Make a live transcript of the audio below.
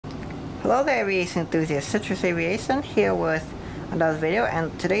Hello there, aviation enthusiasts. Citrus Aviation here with another video,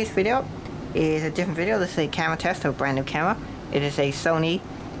 and today's video is a different video. This is a camera test of a brand new camera. It is a Sony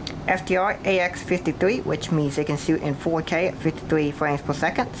FDR AX53, which means it can shoot in 4K at 53 frames per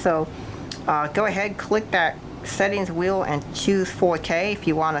second. So go ahead, click that settings wheel and choose 4K if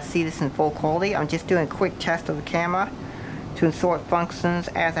you want to see this in full quality. I'm just doing a quick test of the camera to ensure it functions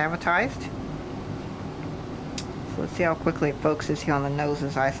as advertised. So let's see how quickly it focuses here on the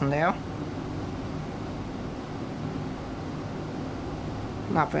noses, ice and there.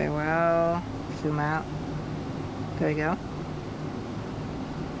 Not very well. Zoom out. There you go.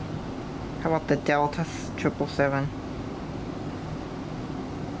 How about the Delta 777?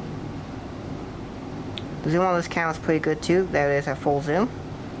 The zoom on this camera is pretty good too. There it is at full zoom.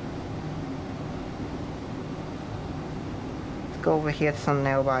 Let's go over here to some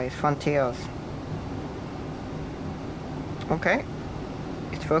narrow bodies. Frontiers. Okay.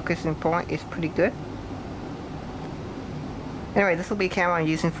 Its focusing point is pretty good. Anyway, this will be a camera I'm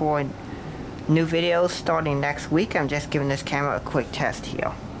using for new videos starting next week. I'm just giving this camera a quick test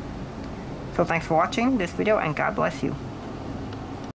here. So thanks for watching this video, and God bless you.